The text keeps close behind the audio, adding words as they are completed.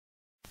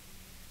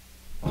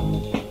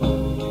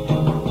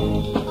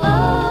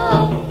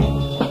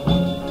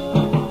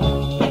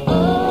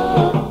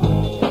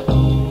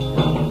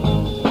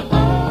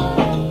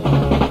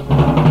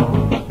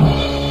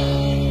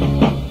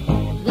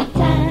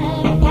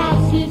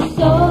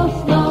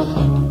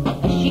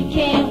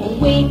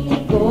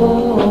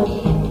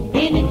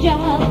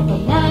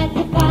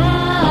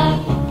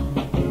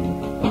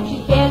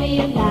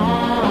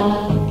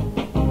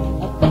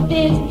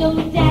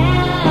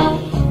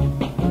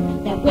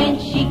when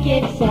she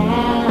gets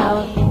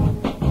out.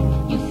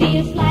 You see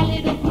a sly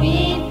little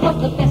grin, 'cause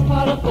the best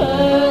part of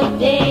her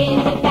day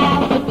is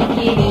about to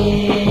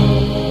begin.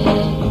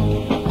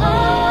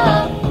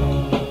 Oh,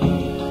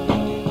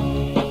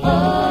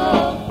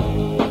 oh,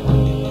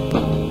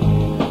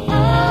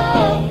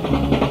 oh.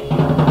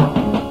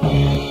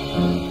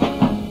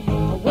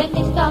 When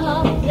they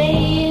start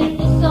playing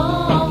the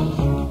songs,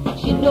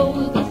 she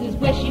knows this is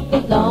where she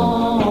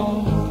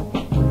belongs.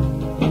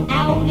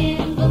 Out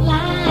in the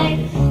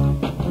lights,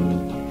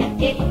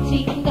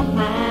 hitting the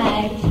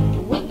heights,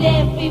 with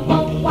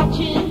everyone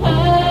watching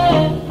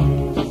her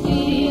to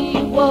see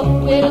what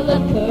will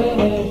occur.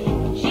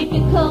 She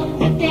becomes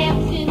a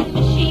dancing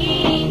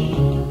machine,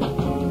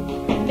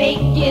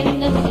 making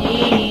a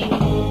scene.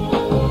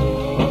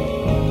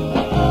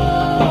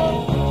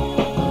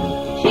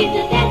 She's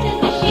a dancing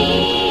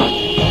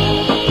machine,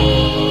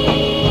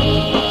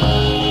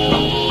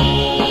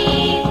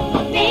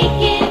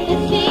 making the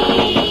scene.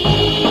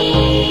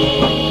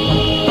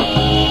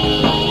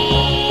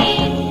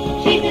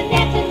 She's a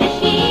dancing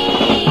machine,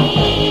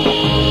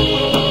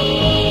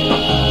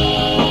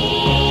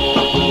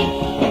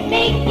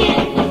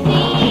 making the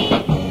scene.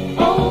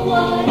 Oh,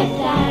 what a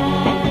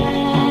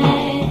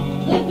sight!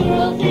 The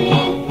girls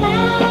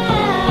inside,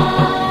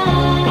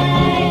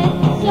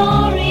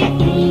 soaring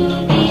through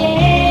the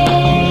air,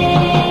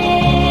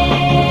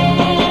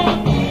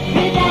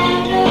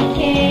 without a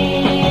care,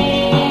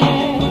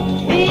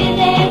 with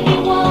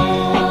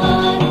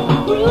everyone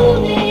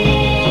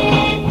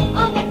grooving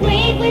on the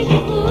great way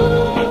she's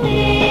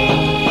moving.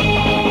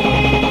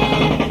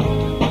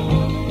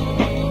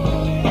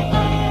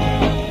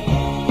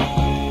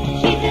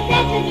 She's a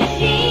dancing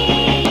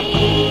machine,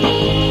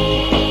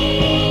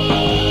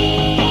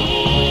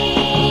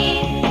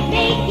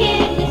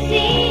 making the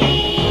scene.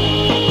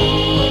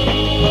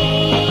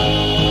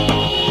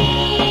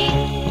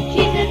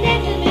 She's a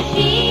dancing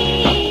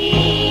machine,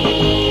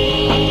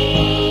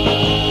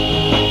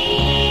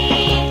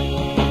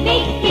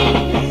 making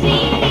the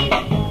scene,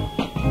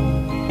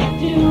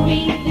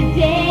 doing the